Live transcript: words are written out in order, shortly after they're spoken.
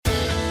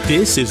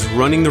This is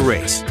Running the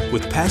Race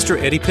with Pastor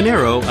Eddie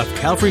Pinero of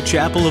Calvary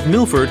Chapel of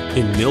Milford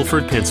in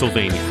Milford,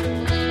 Pennsylvania.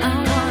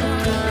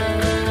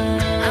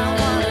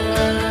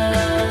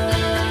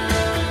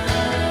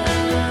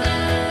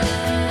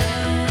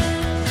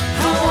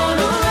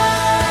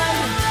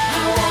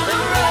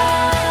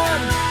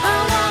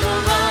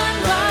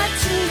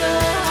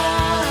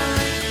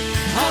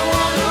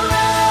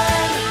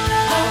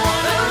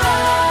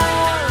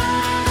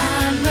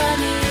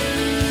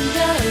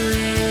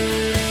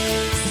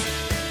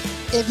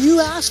 If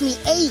you ask me,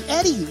 hey,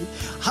 Eddie,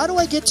 how do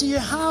I get to your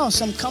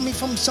house? I'm coming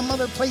from some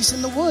other place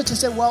in the woods. I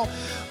said, well,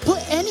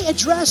 put any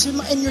address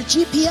in your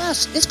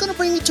GPS. It's going to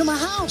bring me to my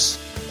house.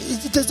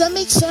 Does that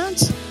make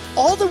sense?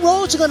 All the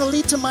roads are going to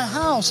lead to my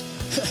house.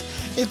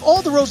 If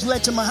all the roads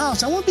led to my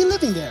house, I won't be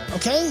living there,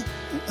 okay?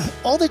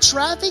 All the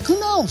traffic, who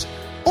knows?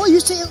 Oh, you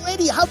say,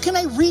 Eddie, how can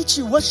I reach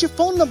you? What's your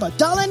phone number?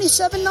 Dial any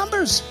 7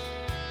 numbers.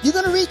 You're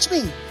going to reach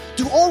me.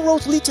 Do all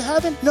roads lead to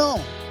heaven?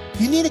 No.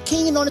 You need a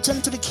king in order to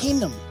enter the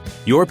kingdom.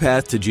 Your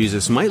path to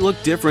Jesus might look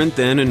different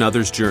than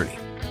another's journey.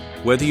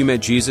 Whether you met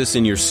Jesus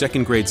in your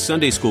second grade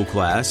Sunday school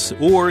class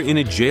or in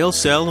a jail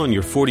cell on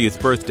your 40th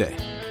birthday,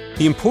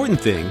 the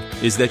important thing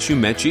is that you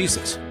met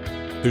Jesus.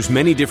 There's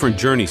many different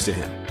journeys to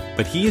him,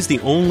 but he is the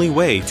only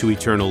way to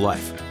eternal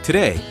life.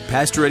 Today,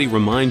 Pastor Eddie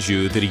reminds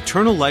you that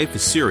eternal life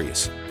is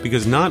serious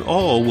because not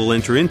all will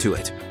enter into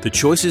it. The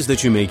choices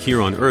that you make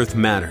here on earth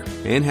matter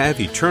and have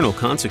eternal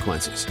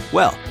consequences.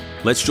 Well,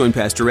 let's join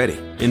Pastor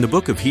Eddie in the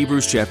book of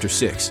Hebrews chapter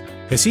 6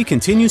 as he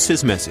continues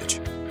his message,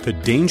 The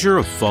Danger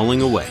of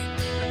Falling Away.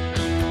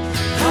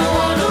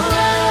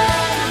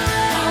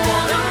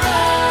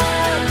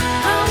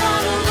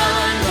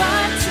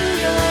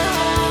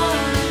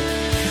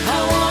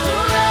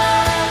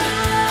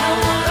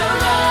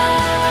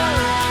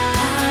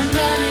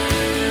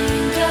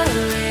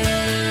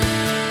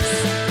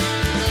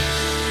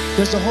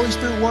 Does the Holy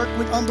Spirit work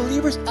with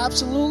unbelievers?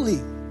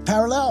 Absolutely.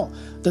 Parallel.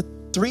 The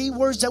 3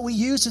 words that we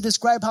use to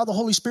describe how the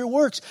Holy Spirit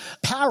works.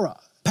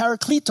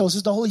 Parakletos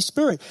is the Holy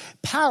Spirit.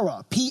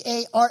 Para,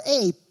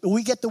 P-A-R-A.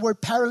 We get the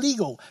word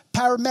paralegal,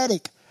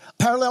 paramedic,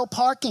 parallel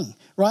parking,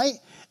 right?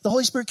 The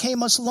Holy Spirit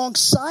came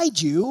alongside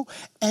you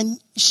and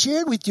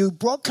shared with you,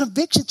 brought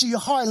conviction to your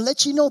heart and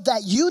let you know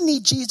that you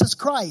need Jesus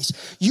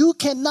Christ. You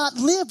cannot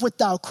live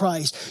without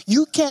Christ.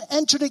 You can't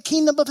enter the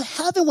kingdom of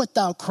heaven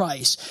without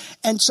Christ.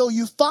 And so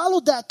you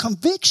followed that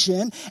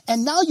conviction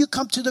and now you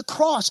come to the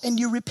cross and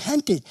you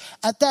repented.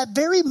 At that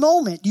very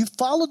moment, you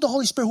followed the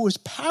Holy Spirit who is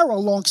para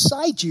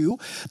alongside you.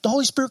 The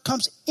Holy Spirit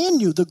comes in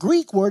you. The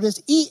Greek word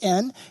is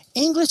E-N.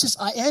 English is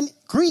I-N.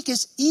 Greek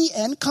is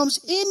E-N, comes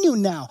in you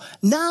now.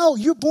 Now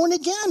you're born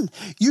again.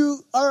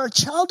 You are a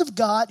child of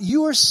God.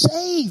 You are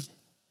saved.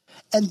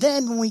 And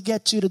then when we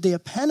get to the day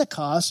of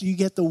Pentecost, you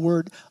get the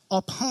word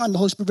upon. The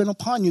Holy Spirit been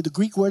upon you. The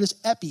Greek word is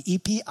epi,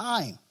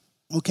 E-P-I.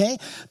 Okay?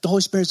 The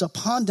Holy Spirit is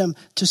upon them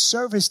to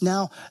serve us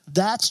now.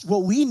 That's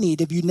what we need.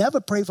 If you never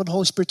pray for the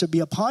Holy Spirit to be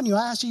upon you,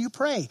 I ask you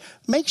pray.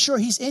 Make sure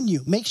he's in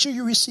you. Make sure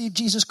you receive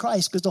Jesus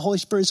Christ because the Holy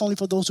Spirit is only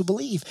for those who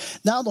believe.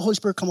 Now the Holy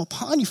Spirit come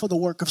upon you for the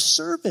work of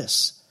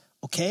service.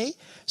 Okay?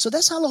 So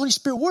that's how the Holy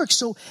Spirit works.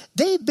 So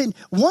they've been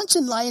once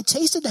enlightened,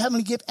 tasted the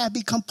heavenly gift, and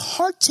become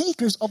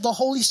partakers of the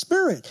Holy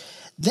Spirit.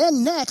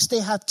 Then next, they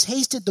have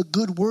tasted the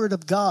good word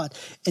of God.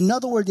 In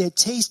other words, they have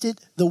tasted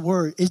the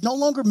word. It's no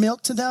longer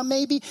milk to them,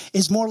 maybe.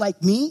 It's more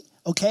like meat.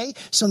 Okay?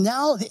 So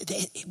now,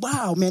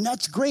 wow, man,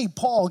 that's great.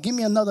 Paul, give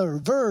me another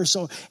verse.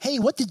 Or, hey,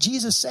 what did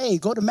Jesus say?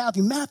 Go to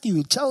Matthew.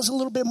 Matthew, tell us a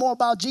little bit more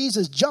about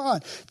Jesus. John,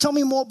 tell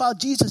me more about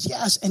Jesus.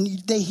 Yes. And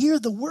they hear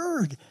the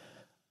word.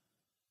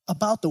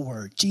 About the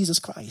word, Jesus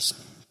Christ.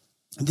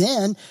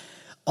 Then,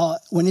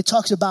 when it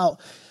talks about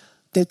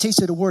the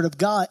taste of the word of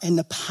God and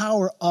the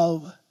power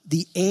of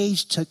the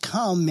age to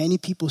come, many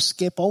people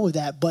skip over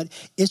that, but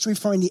it's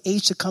referring to the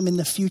age to come in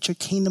the future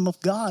kingdom of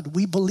God.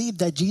 We believe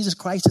that Jesus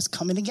Christ is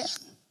coming again.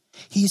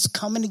 He's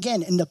coming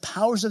again in the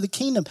powers of the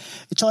kingdom.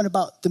 It's talking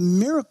about the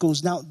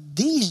miracles. Now,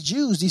 these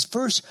Jews, these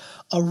first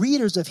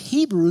readers of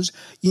Hebrews,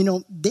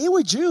 they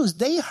were Jews.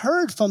 They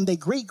heard from their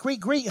great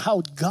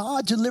how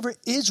God delivered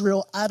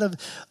Israel out of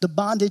the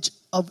bondage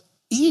of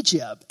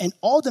Egypt and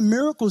all the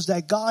miracles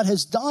that God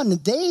has done.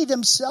 They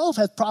themselves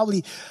have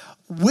probably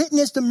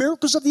witnessed the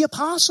miracles of the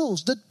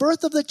apostles. The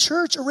birth of the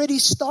church already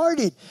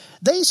started.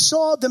 They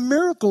saw the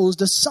miracles,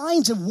 the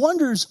signs and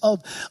wonders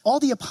of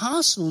all the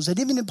apostles and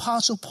even the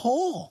apostle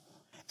Paul.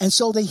 And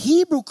so the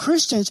Hebrew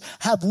Christians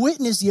have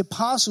witnessed the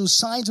apostles'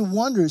 signs and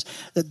wonders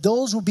that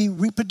those will be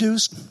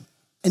reproduced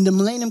in the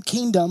millennium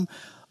kingdom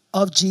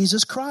of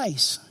Jesus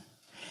Christ.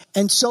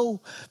 And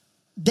so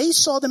they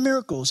saw the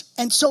miracles.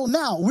 And so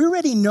now we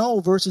already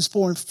know verses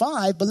 4 and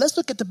 5, but let's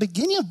look at the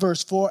beginning of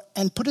verse 4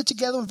 and put it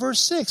together with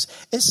verse 6.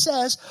 It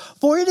says,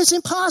 for it is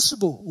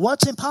impossible.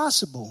 What's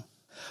impossible?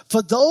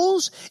 For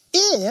those,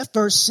 if,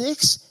 verse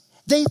 6,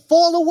 they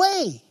fall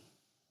away,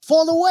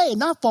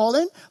 not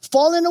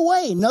fallen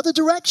away, another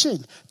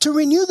direction, to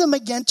renew them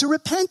again to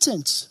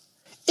repentance.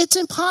 It's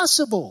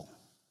impossible.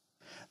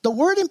 The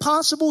word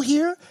impossible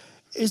here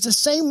is the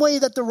same way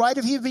that the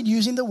writer here has been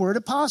using the word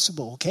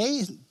impossible,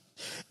 okay?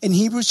 In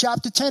Hebrews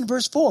chapter 10,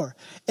 verse 4,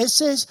 it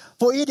says,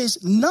 for it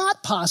is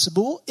not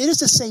possible, it is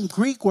the same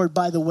Greek word,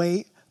 by the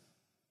way,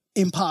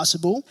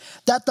 impossible,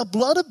 that the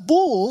blood of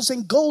bulls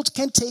and goats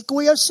can take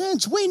away our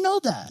sins. We know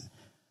that.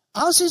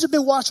 Our sins have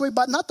been washed away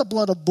by not the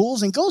blood of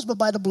bulls and goats, but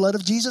by the blood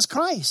of Jesus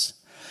Christ.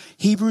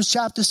 Hebrews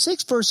chapter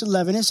 6, verse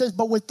 11, it says,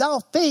 but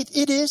without faith,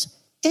 it is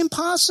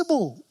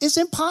impossible. It's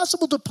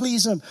impossible to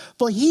please him.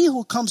 For he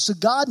who comes to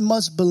God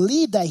must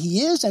believe that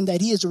he is, and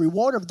that he is a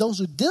rewarder of those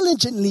who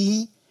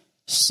diligently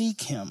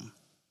seek him.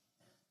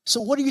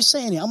 So what are you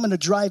saying here? I'm going to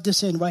drive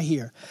this in right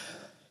here.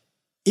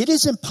 It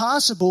is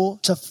impossible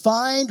to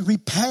find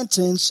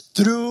repentance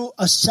through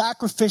a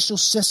sacrificial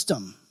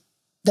system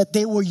that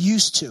they were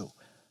used to.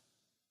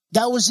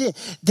 That was it.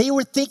 They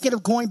were thinking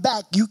of going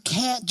back. You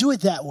can't do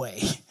it that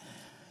way.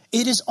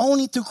 It is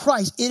only through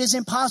Christ. It is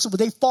impossible.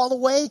 They fall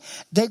away.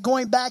 They're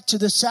going back to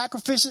the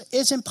sacrifice.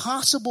 It's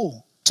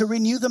impossible to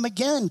renew them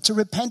again to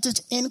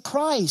repentance in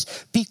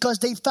Christ because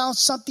they found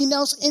something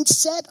else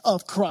instead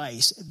of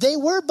Christ. They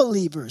were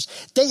believers.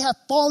 They have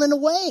fallen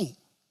away.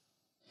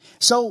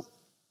 So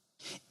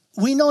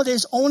we know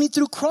there's only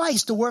through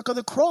Christ, the work of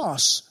the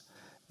cross,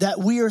 that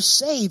we are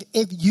saved.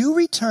 If you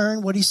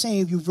return, what he's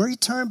saying, if you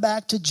return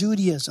back to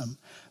Judaism,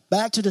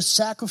 back to the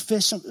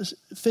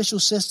sacrificial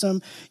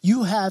system,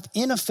 you have,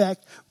 in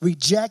effect,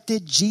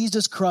 rejected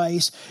Jesus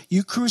Christ.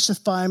 You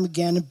crucify him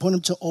again and put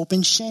him to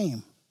open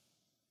shame.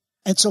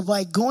 And so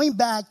by going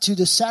back to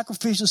the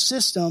sacrificial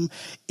system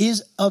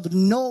is of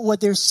no, what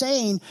they're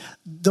saying,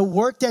 the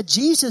work that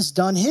Jesus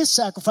done, his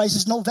sacrifice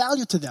is no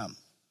value to them.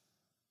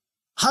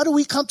 How do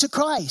we come to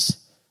Christ?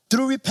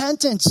 Through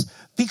repentance,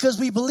 because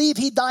we believe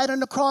he died on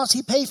the cross.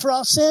 He paid for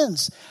our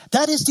sins.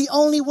 That is the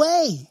only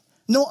way,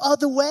 no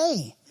other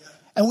way.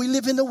 And we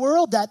live in the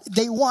world that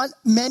they want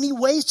many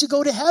ways to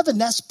go to heaven.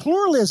 That's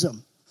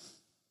pluralism.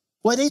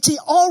 Where they say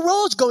all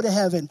roads go to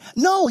heaven.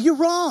 No, you're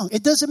wrong.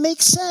 It doesn't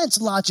make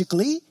sense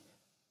logically.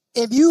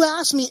 If you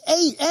ask me,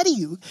 hey,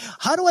 Eddie,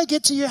 how do I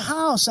get to your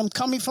house? I'm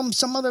coming from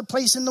some other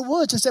place in the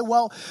woods. I said,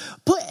 well,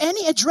 put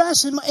any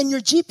address in your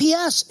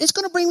GPS. It's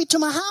going to bring me to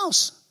my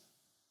house.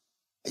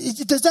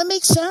 Does that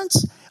make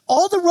sense?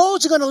 All the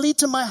roads are going to lead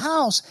to my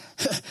house.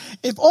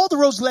 If all the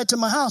roads led to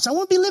my house, I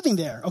won't be living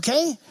there,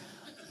 okay?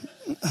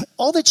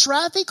 All the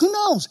traffic, who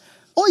knows?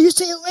 Oh, you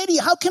say, Eddie,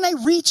 how can I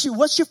reach you?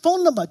 What's your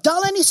phone number?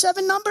 Dial any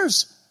 7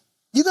 numbers.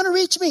 You're going to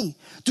reach me.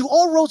 Do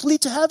all roads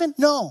lead to heaven?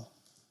 No.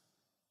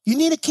 You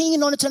need a king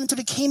in order to enter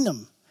the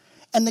kingdom.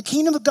 And the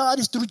kingdom of God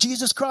is through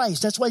Jesus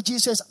Christ. That's why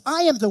Jesus says,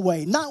 I am the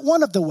way, not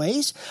one of the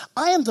ways.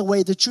 I am the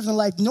way, the truth, and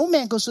life. No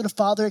man goes to the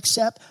Father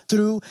except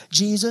through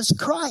Jesus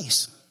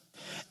Christ.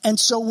 And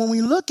so when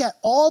we look at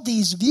all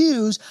these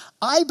views,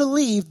 I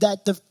believe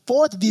that the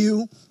fourth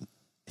view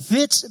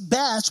fits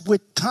best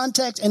with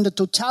context and the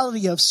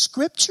totality of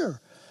Scripture.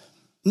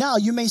 Now,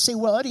 you may say,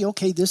 well, Eddie,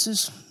 okay,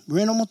 we're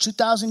in almost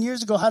 2,000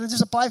 years ago. How does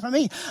this apply for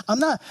me?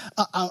 I'm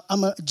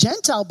a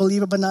Gentile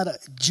believer, but not a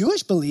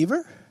Jewish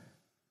believer.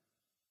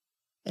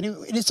 And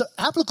it's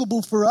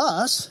applicable for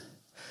us,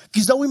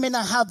 because though we may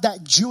not have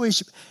that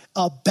Jewish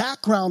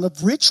background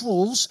of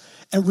rituals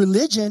and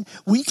religion,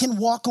 we can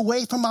walk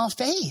away from our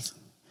faith.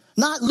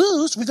 Not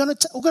lose. We're going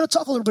to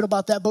talk a little bit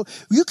about that, but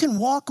you can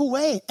walk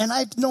away. And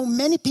I've known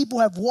many people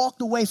who have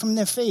walked away from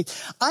their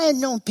faith. I have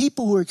known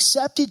people who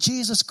accepted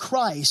Jesus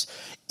Christ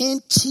in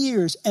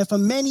tears and for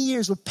many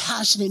years with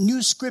passionate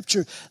new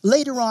scripture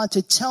later on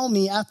to tell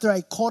me, after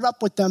I caught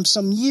up with them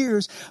some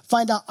years,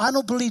 find out I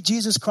don't believe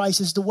Jesus Christ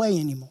is the way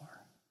anymore.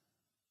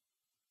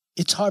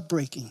 It's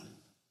heartbreaking,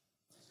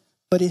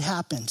 but it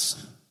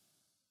happens.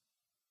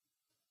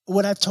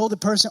 What I've told the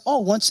person,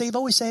 once saved,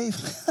 always saved.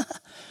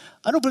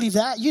 I don't believe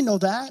that. You know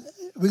that.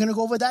 We're going to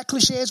go over that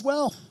cliche as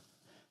well.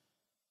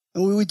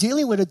 And we were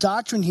dealing with a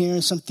doctrine here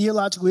and some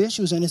theological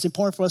issues, and it's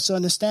important for us to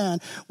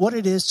understand what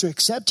it is to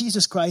accept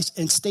Jesus Christ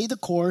and stay the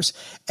course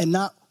and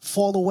not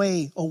fall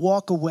away or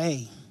walk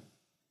away.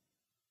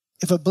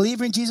 If a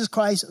believer in Jesus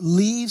Christ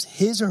leaves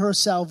his or her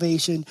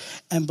salvation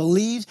and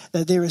believes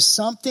that there is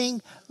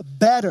something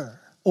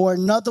better or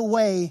another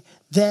way,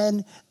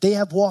 then they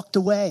have walked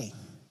away.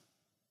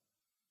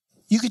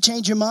 You could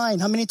change your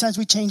mind. How many times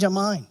we change our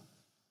mind?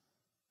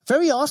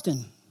 Very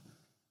often,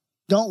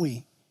 don't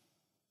we?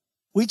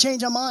 We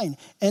change our mind.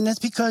 And that's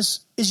because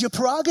it's your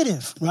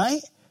prerogative,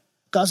 right?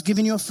 God's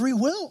given you a free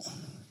will.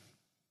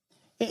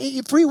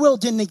 Your free will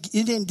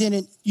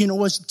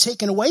was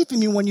taken away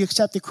from you when you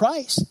accepted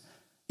Christ.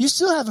 You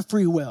still have a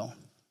free will.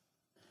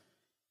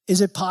 Is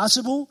it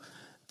possible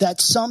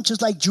that some,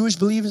 just like Jewish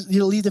believers,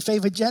 leave the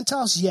faith of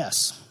Gentiles?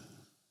 Yes.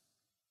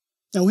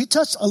 Now, we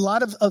touched a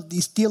lot of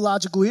these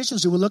theological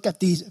issues. We look at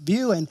these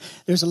views, and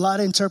there's a lot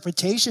of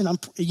interpretation.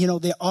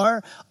 There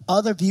are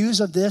other views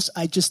of this.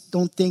 I just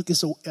don't think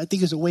I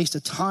think it's a waste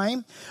of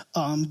time,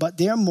 but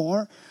there are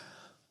more.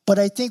 But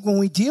I think when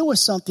we deal with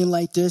something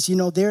like this,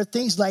 there are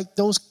things like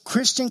those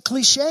Christian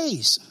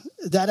cliches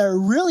that are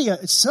really,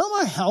 some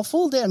are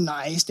helpful. They're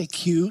nice. They're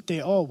cute.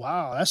 Oh,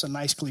 wow, that's a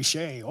nice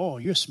cliche. Oh,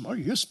 you're smart.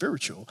 You're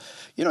spiritual.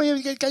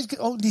 You guys get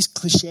all these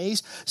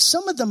cliches.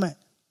 Some of them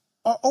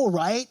are all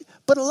right,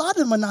 but a lot of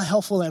them are not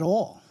helpful at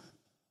all.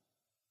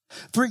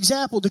 For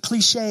example, the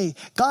cliche,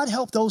 God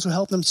help those who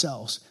help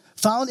themselves,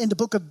 found in the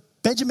book of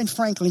Benjamin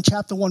Franklin,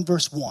 chapter 1,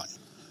 verse 1.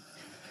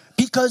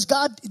 Because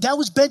that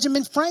was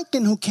Benjamin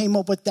Franklin who came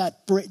up with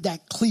that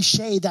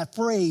cliche, that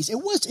phrase.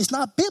 It's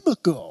not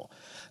biblical.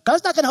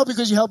 God's not going to help you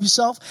because you help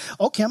yourself.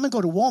 Okay, I'm going to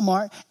go to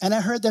Walmart, and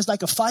I heard there's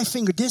like a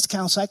 5-finger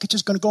discount, so I could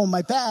just going to go in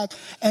my bag.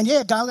 And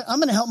yeah, God, I'm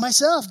going to help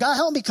myself. God,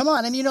 help me. Come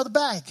on. And the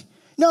bag.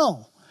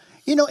 No.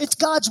 It's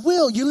God's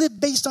will. You live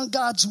based on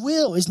God's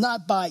will. It's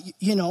not by,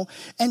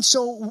 And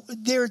so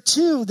there are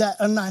two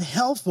that are not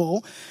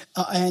helpful.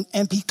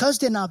 And because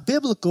they're not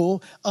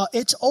biblical,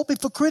 it's open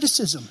for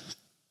criticism.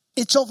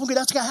 It's open.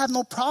 That's why I have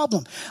no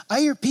problem. I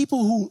hear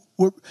people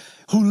who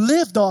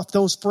lived off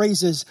those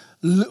phrases,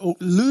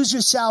 lose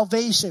your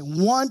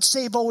salvation, once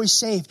saved, always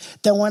saved.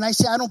 That when I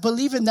say I don't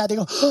believe in that, they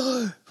go,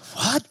 oh,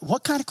 what?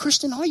 What kind of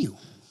Christian are you?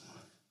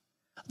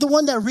 The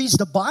one that reads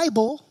the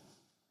Bible.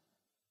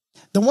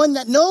 The one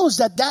that knows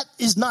that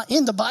is not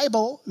in the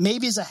Bible,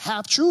 maybe is a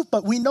half-truth,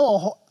 but we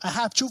know a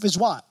half-truth is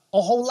what?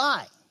 A whole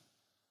lie.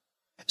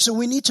 So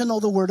we need to know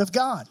the Word of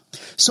God.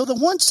 So the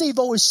once saved,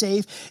 always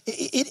saved,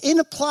 it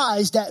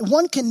implies that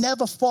one can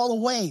never fall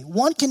away.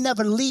 One can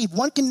never leave.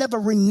 One can never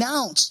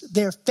renounce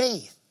their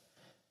faith.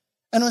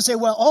 And I say,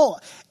 well,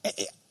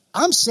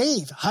 I'm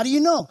saved. How do you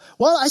know?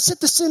 Well, I said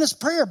the sinner's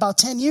prayer about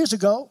 10 years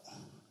ago.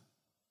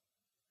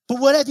 But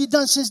what have you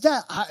done since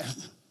that?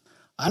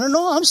 I don't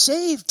know. I'm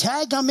saved.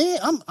 Tag, I'm in.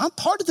 I'm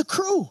part of the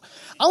crew.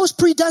 I was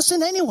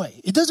predestined anyway.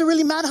 It doesn't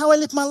really matter how I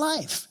live my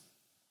life.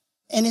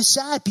 And it's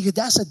sad because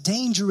that's a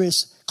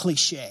dangerous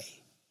cliche,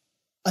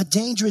 a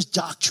dangerous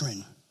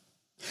doctrine.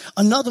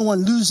 Another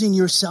one, losing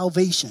your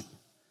salvation.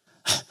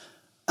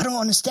 I don't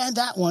understand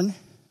that one.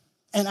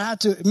 And I have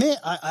to admit,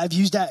 I've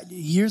used that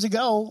years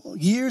ago.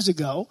 You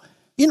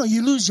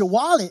lose your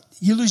wallet,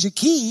 you lose your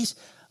keys.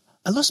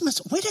 I lost my,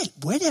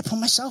 where did I put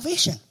my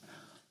salvation?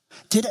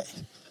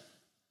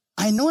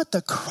 I know at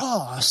the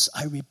cross,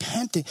 I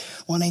repented.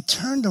 When I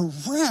turned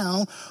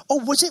around,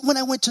 was it when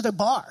I went to the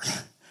bar?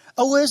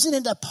 Or was it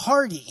in the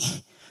party?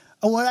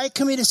 Or when I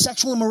committed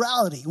sexual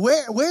immorality?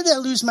 Where did I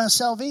lose my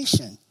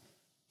salvation?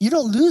 You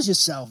don't lose your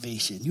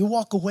salvation. You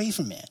walk away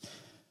from it.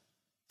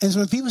 And so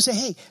when people say,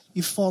 hey,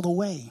 you fall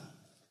away.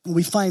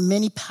 We find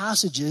many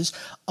passages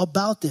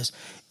about this.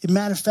 As a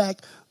matter of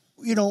fact,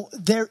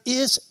 there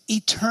is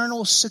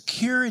eternal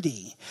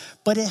security,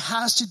 but it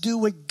has to do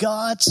with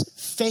God's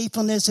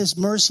faithfulness, His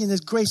mercy, and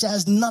His grace. It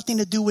has nothing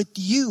to do with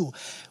you.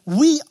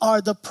 We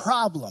are the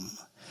problem.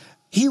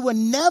 He will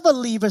never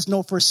leave us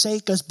nor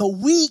forsake us, but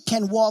we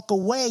can walk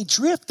away,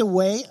 drift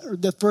away,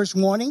 the first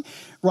warning,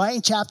 right,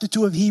 in chapter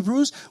 2 of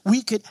Hebrews.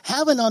 We could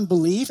have an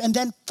unbelief and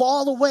then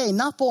fall away,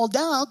 not fall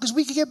down, because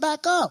we could get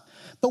back up.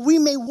 But we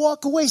may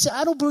walk away, say,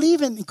 I don't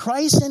believe in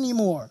Christ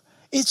anymore.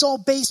 It's all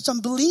based on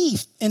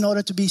belief in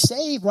order to be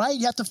saved, right?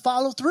 You have to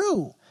follow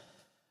through.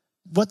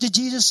 What did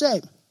Jesus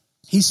say?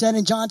 He said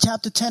in John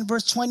chapter 10,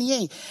 verse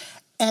 28,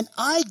 and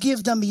I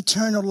give them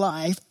eternal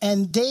life,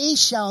 and they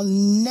shall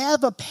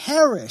never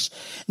perish,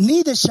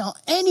 neither shall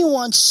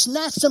anyone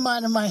snatch them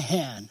out of my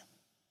hand.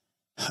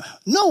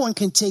 No one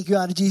can take you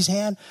out of Jesus'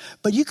 hand,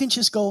 but you can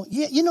just go,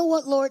 yeah, you know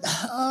what, Lord?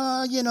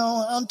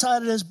 I'm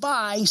tired of this.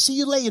 Bye. See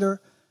you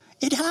later.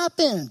 It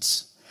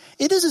happens.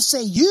 It doesn't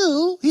say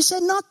you. He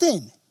said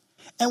nothing.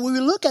 And when we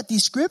look at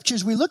these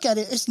scriptures, we look at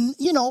it,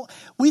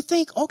 we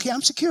think, okay,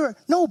 I'm secure.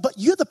 No, but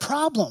you're the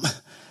problem.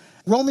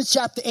 Romans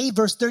chapter 8,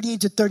 verse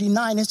 38 to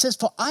 39, it says,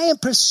 for I am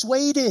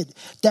persuaded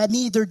that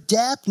neither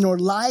death, nor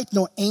life,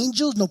 nor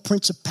angels, nor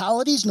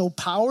principalities, nor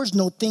powers,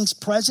 nor things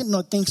present,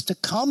 nor things to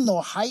come,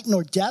 nor height,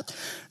 nor depth,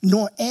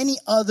 nor any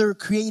other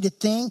created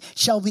thing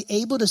shall be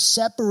able to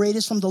separate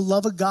us from the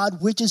love of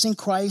God, which is in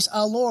Christ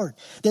our Lord.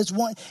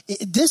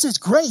 This is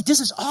great. This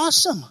is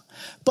awesome.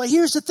 But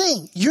here's the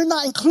thing. You're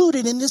not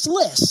included in this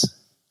list.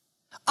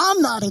 I'm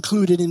not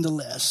included in the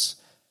list.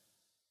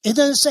 It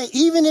doesn't say,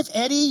 even if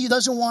Eddie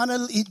doesn't want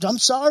to, I'm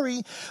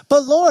sorry.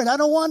 But Lord, I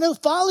don't want to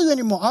follow you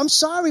anymore. I'm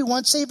sorry.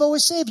 Once saved,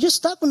 always saved. You're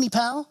stuck with me,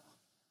 pal.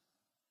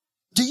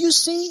 Do you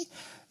see?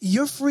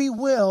 Your free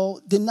will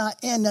did not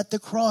end at the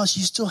cross.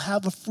 You still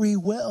have a free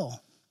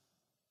will.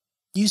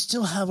 You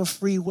still have a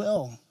free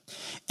will.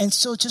 And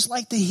so just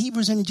like the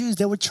Hebrews and the Jews,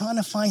 they were trying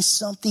to find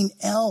something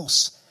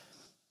else.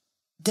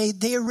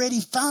 They already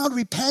found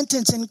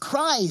repentance in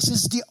Christ.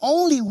 It's the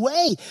only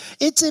way.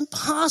 It's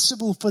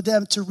impossible for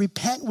them to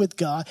repent with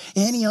God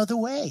any other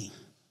way.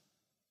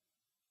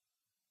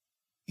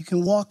 You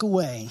can walk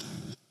away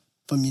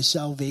from your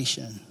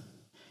salvation.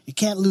 You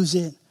can't lose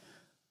it.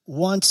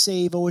 Once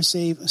saved, always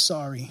saved.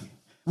 Sorry.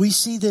 We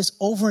see this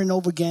over and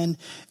over again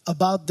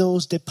about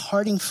those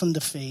departing from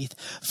the faith.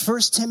 1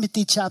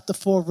 Timothy chapter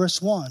 4,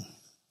 verse 1.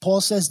 Paul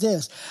says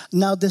this,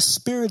 now the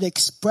Spirit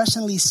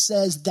expressly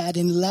says that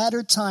in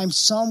latter times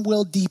some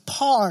will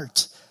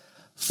depart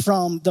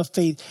from the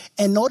faith.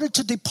 In order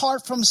to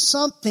depart from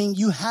something,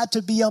 you had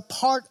to be a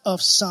part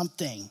of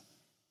something.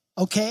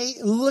 Okay?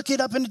 Look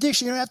it up in the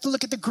dictionary. You don't have to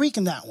look at the Greek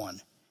in that one.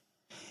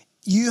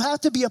 You have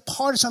to be a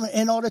part of something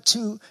in order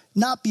to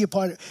not be a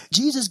part of it.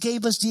 Jesus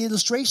gave us the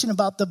illustration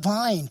about the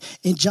vine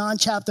in John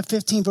chapter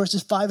 15,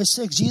 verses 5 and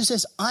 6. Jesus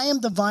says, I am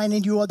the vine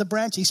and you are the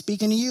branch. He's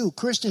speaking to you,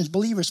 Christians,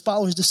 believers,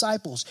 followers,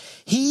 disciples.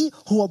 He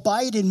who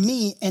abides in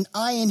me and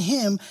I in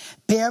him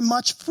bear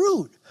much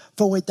fruit.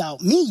 For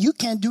without me, you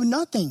can do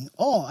nothing.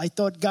 Oh, I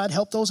thought God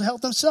helped those who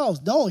help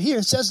themselves. No, here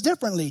it says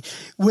differently.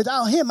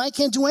 Without him, I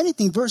can't do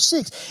anything. Verse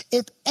 6,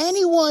 if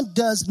anyone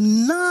does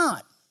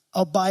not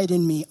abide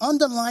in me,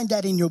 underline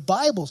that in your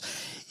Bibles,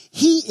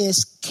 he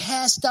is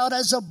cast out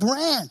as a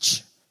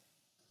branch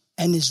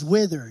and is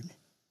withered.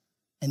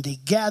 And they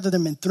gather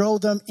them and throw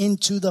them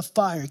into the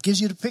fire. It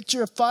gives you the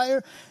picture of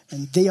fire,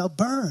 and they are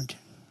burned.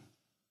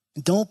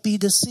 Don't be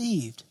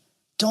deceived.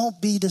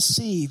 Don't be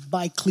deceived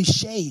by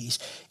cliches.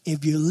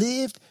 If you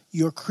live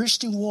your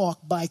Christian walk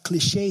by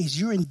cliches,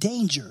 you're in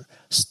danger.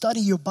 Study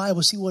your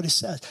Bible, see what it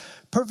says.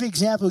 Perfect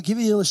example, I'll give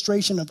you the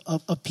illustration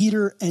of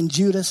Peter and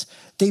Judas.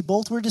 They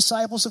both were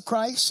disciples of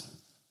Christ.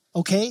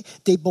 Okay?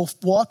 They both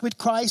walked with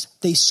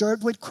Christ. They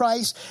served with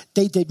Christ.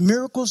 They did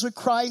miracles with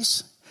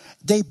Christ.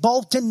 They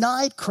both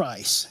denied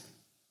Christ.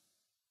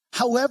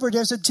 However,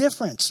 there's a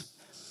difference.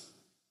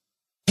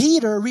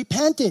 Peter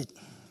repented.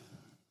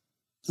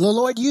 The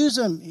Lord used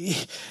him.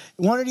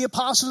 One of the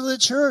apostles of the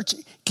church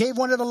gave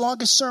one of the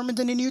longest sermons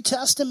in the New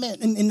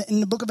Testament in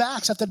the book of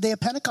Acts after the day of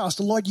Pentecost.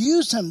 The Lord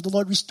used him. The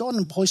Lord restored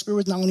him. The Holy Spirit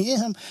was not only in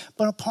him,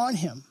 but upon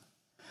him.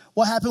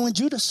 What happened with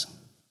Judas?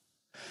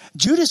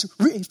 Judas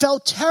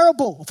felt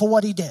terrible for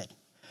what he did.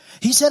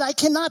 He said, I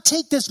cannot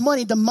take this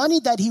money, the money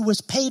that he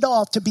was paid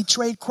off to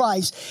betray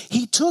Christ.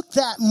 He took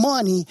that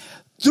money,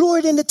 threw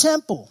it in the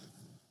temple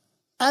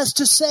as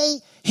to say,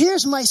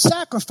 here's my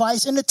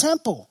sacrifice in the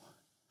temple.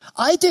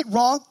 I did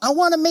wrong. I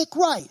want to make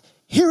right.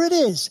 Here it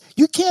is.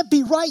 You can't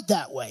be right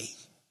that way.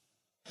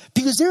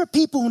 Because there are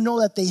people who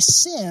know that they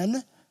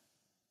sin.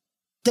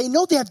 They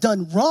know they have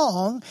done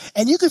wrong.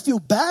 And you can feel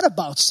bad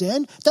about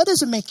sin. That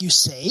doesn't make you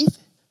saved.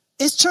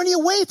 It's turning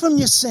away from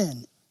your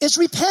sin. It's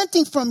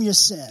repenting from your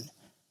sin.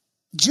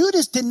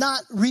 Judas did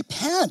not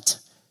repent.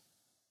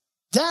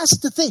 That's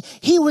the thing.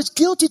 He was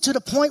guilty to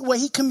the point where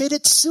he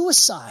committed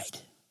suicide.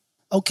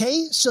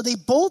 Okay? So they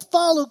both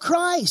followed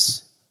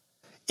Christ.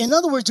 In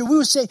other words, we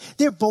would say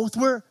they both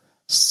were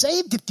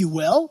saved, if you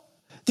will.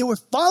 They were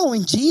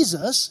following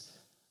Jesus.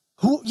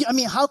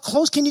 How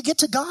close can you get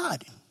to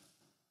God?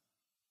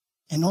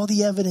 And all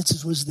the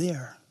evidence was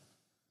there.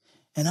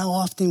 And how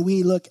often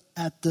we look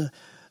at the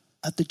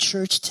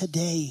church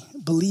today,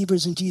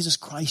 believers in Jesus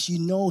Christ, you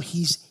know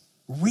he's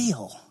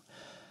real.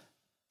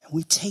 And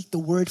we take the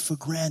word for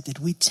granted.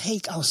 We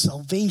take our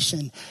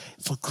salvation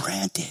for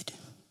granted.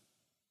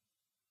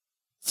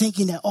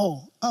 Thinking that,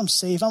 oh, I'm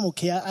saved, I'm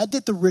okay. I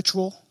did the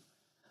ritual.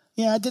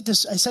 Yeah, I did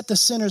this. I said the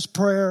sinner's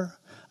prayer.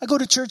 I go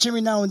to church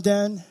every now and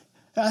then.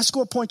 I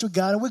score points with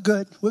God, and we're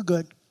good. We're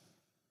good.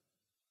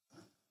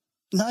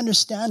 Not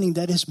understanding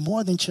that it's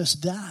more than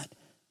just that.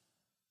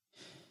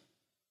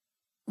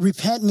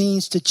 Repent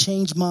means to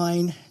change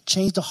mind,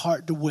 change the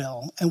heart, the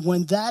will. And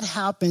when that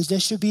happens, there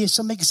should be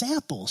some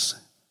examples.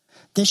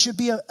 There should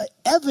be a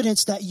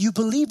evidence that you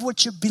believe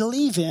what you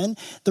believe in.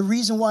 The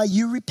reason why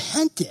you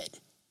repented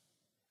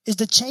is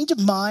the change of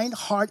mind,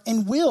 heart,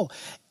 and will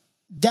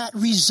that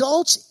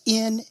results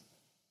in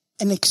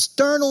an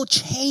external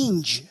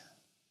change.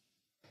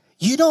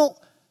 You don't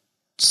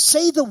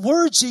say the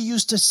words you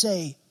used to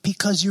say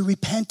because you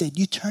repented.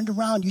 You turned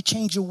around, you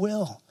changed your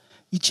will.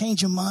 You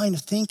change your mind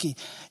of thinking.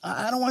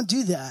 I don't want to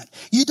do that.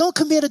 You don't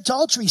commit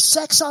adultery,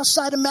 sex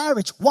outside of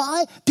marriage.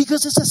 Why?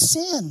 Because it's a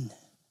sin.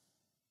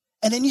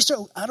 And then you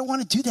start, I don't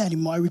want to do that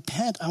anymore. I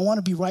repent. I want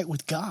to be right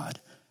with God.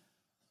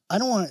 I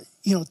don't want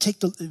to, take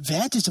the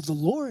advantage of the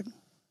Lord.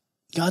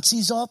 God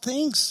sees all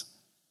things.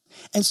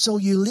 And so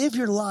you live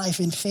your life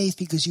in faith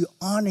because you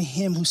honor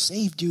him who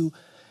saved you.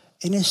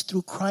 And it's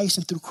through Christ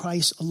and through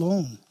Christ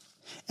alone.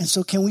 And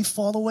so can we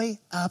fall away?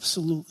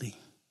 Absolutely.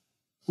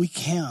 We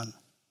can.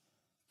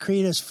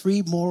 Create us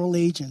free moral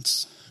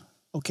agents.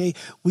 Okay?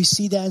 We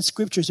see that in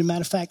scripture. As a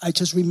matter of fact, I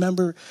just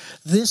remember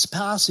this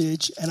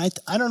passage. And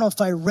I don't know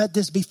if I read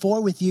this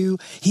before with you.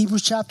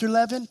 Hebrews chapter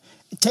 11.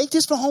 Take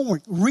this for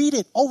homework. Read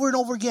it over and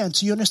over again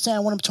so you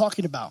understand what I'm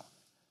talking about.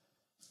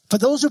 For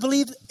those who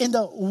believe in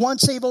the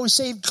once saved, always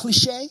saved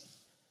cliche,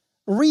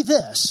 read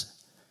this.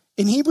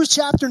 In Hebrews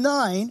chapter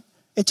 9,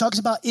 it talks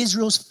about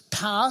Israel's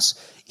past.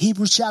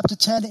 Hebrews chapter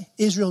 10,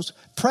 Israel's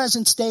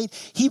present state.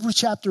 Hebrews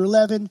chapter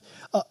 11,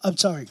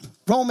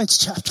 Romans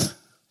chapter.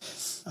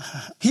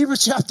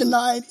 Hebrews chapter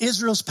 9,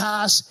 Israel's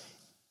past,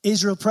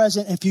 Israel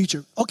present and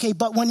future. Okay,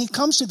 but when he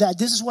comes to that,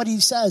 this is what he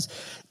says.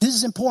 This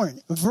is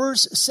important.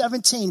 Verse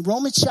 17,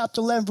 Romans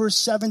chapter 11, verse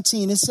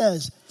 17, it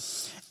says,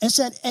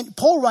 and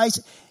Paul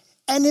writes,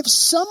 and if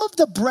some of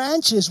the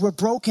branches were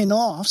broken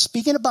off,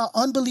 speaking about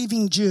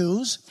unbelieving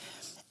Jews,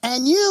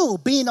 and you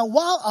being a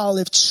wild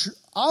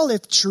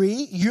olive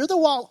tree, you're the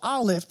wild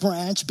olive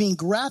branch being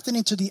grafted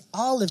into the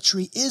olive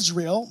tree,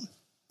 Israel,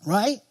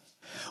 right?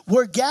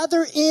 Were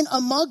gathered in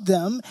among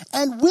them,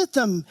 and with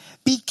them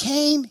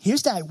became,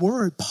 here's that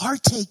word,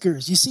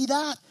 partakers. You see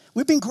that?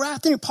 We've been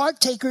grafted and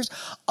partakers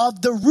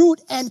of the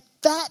root and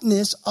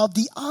fatness of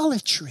the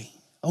olive tree.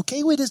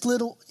 Okay, with this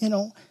little,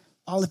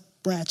 olive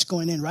branch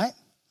going in, right?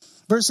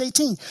 Verse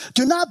 18,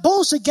 do not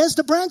boast against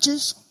the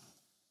branches,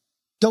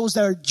 those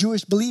that are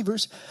Jewish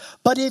believers.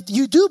 But if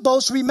you do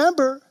boast,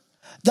 remember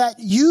that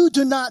you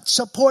do not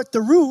support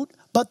the root,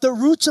 but the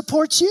root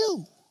supports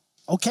you.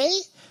 Okay?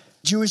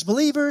 Jewish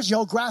believers,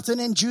 you're grafted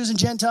in, Jews and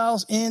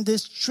Gentiles in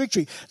this fig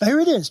tree. Now here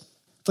it is,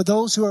 for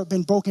those who have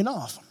been broken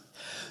off.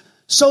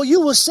 So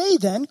you will say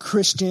then,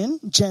 Christian,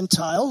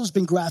 Gentile, who's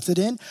been grafted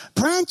in,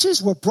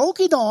 branches were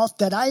broken off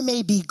that I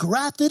may be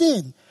grafted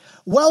in.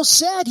 Well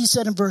said, he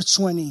said in verse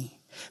 20.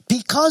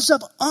 Because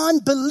of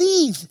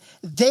unbelief,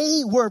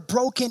 they were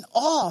broken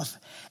off.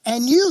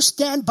 And you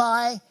stand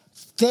by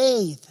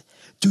faith.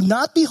 Do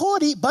not be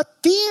haughty, but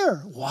fear.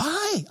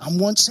 Why? I'm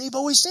once saved,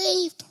 always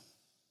saved.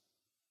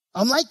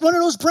 I'm like one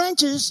of those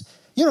branches,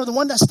 the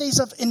one that stays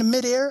up in the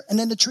midair and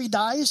then the tree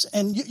dies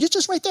and you're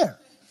just right there.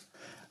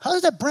 How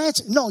does that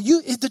branch? No,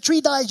 if the tree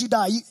dies, you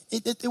die.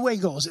 The way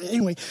it goes.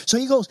 Anyway, so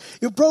he goes,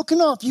 you're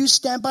broken off. You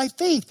stand by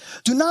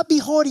faith. Do not be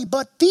haughty,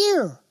 but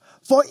fear.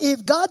 For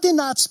if God did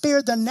not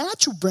spare the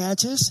natural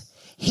branches,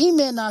 he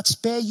may not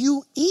spare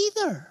you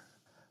either.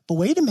 But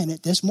wait a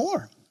minute, there's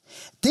more.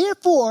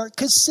 Therefore,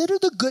 consider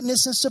the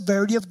goodness and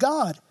severity of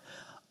God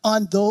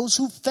on those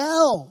who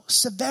fell.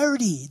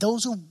 Severity,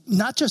 those who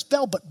not just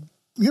fell, but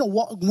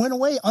went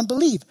away,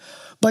 unbelief.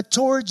 But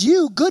towards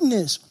you,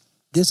 goodness.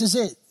 This is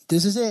it.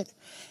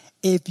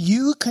 If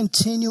you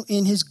continue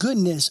in his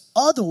goodness,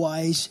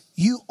 otherwise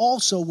you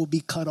also will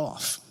be cut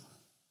off.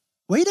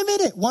 Wait a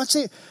minute.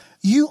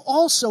 You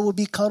also will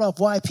be cut off.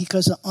 Why?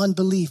 Because of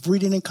unbelief.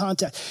 Read it in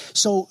context.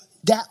 So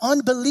that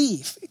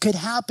unbelief could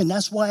happen.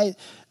 That's why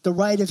the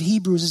writer of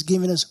Hebrews is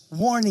giving us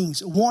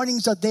warnings.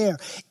 Warnings are there.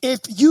 If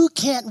you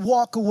can't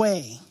walk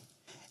away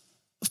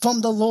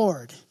from the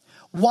Lord,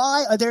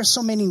 why are there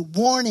so many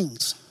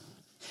warnings?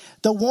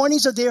 The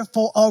warnings are there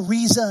for a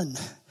reason.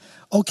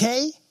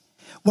 Okay?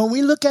 When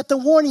we look at the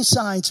warning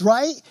signs,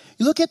 right?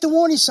 You look at the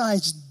warning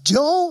signs.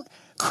 Don't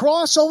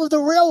cross over the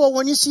railroad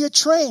when you see a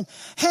train.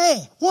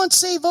 Hey, once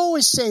saved,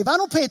 always saved. I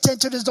don't pay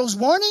attention to those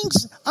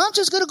warnings. I'm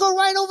just going to go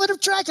right over the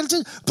track and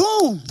just,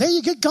 boom, there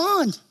you get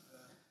gone.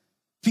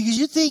 Because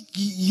you think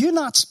you're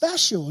not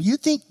special. You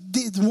think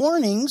the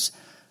warnings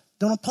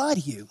don't apply to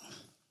you.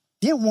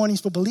 They're warnings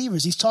for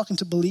believers. He's talking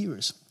to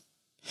believers.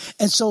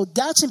 And so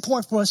that's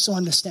important for us to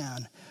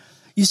understand.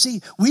 You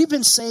see, we've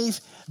been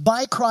saved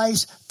by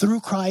Christ,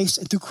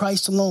 and through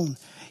Christ alone.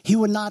 He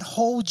will not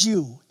hold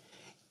you.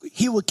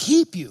 He will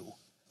keep you.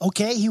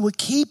 Okay, he will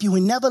keep you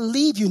and never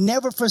leave you,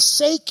 never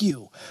forsake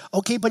you.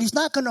 Okay, but he's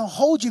not going to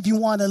hold you if you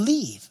want to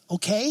leave.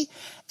 Okay,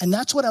 and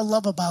that's what I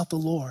love about the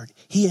Lord.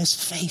 He is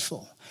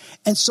faithful.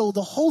 And so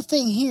the whole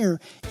thing here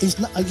is,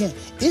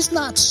 it's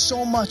not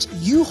so much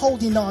you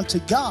holding on to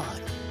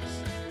God,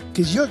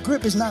 because your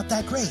grip is not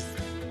that great.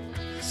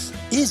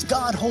 Is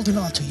God holding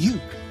on to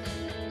you?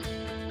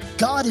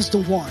 God is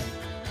the one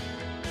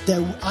that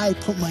I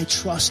put my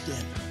trust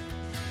in.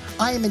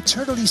 I am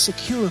eternally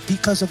secure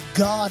because of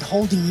God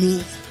holding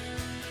me,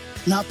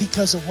 not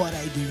because of what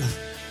I do.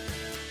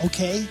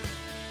 Okay?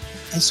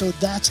 And so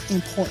that's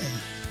important.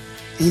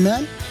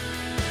 Amen?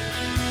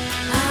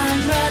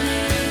 I'm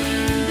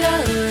running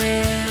the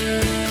race.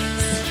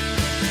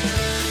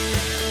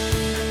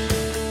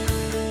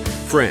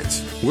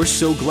 Friends, we're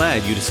so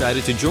glad you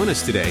decided to join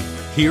us today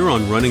here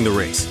on Running the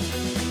Race.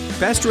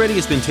 Pastor Eddie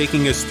has been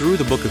taking us through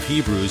the book of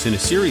Hebrews in a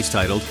series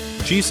titled,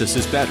 Jesus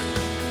is Better.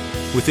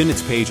 Within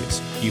its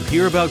pages, you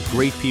hear about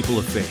great people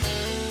of faith.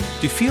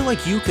 Do you feel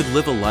like you could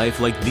live a life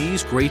like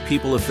these great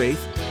people of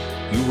faith?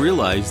 You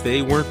realize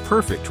they weren't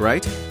perfect,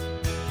 right?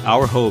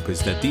 Our hope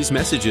is that these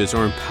messages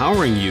are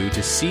empowering you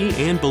to see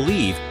and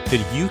believe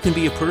that you can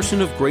be a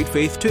person of great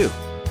faith too.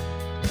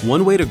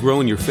 One way to grow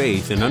in your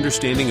faith and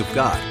understanding of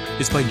God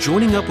is by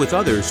joining up with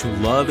others who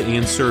love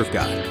and serve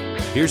God.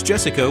 Here's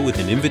Jessica with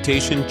an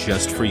invitation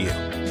just for you.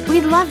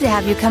 We'd love to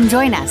have you come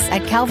join us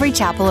at Calvary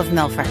Chapel of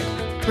Milford.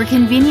 We're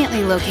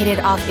conveniently located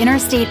off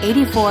Interstate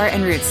 84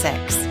 and Route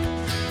 6.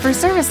 For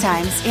service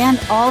times and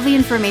all the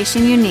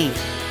information you need,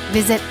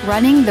 visit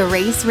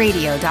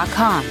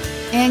runningtheraceradio.com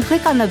and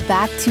click on the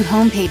Back to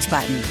Homepage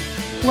button.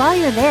 While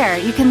you're there,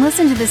 you can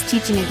listen to this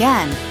teaching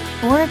again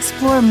or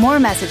explore more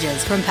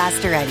messages from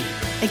Pastor Eddie.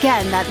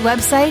 Again, that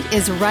website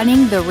is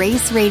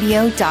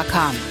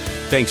runningtheraceradio.com.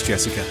 Thanks,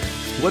 Jessica.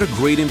 What a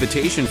great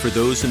invitation for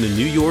those in the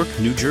New York,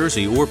 New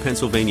Jersey, or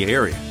Pennsylvania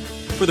area.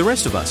 For the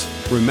rest of us,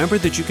 remember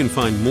that you can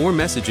find more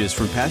messages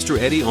from Pastor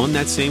Eddie on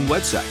that same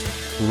website,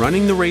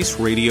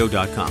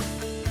 runningtheraceradio.com.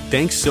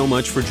 Thanks so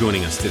much for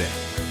joining us today.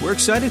 We're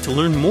excited to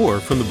learn more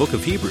from the book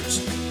of Hebrews.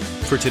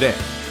 For today,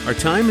 our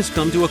time has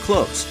come to a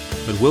close,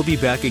 but we'll be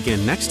back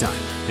again next time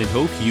and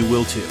hope you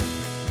will too.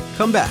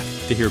 Come back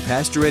to hear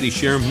Pastor Eddie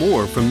share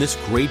more from this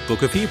great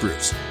book of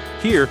Hebrews,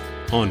 here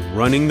on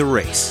Running the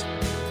Race.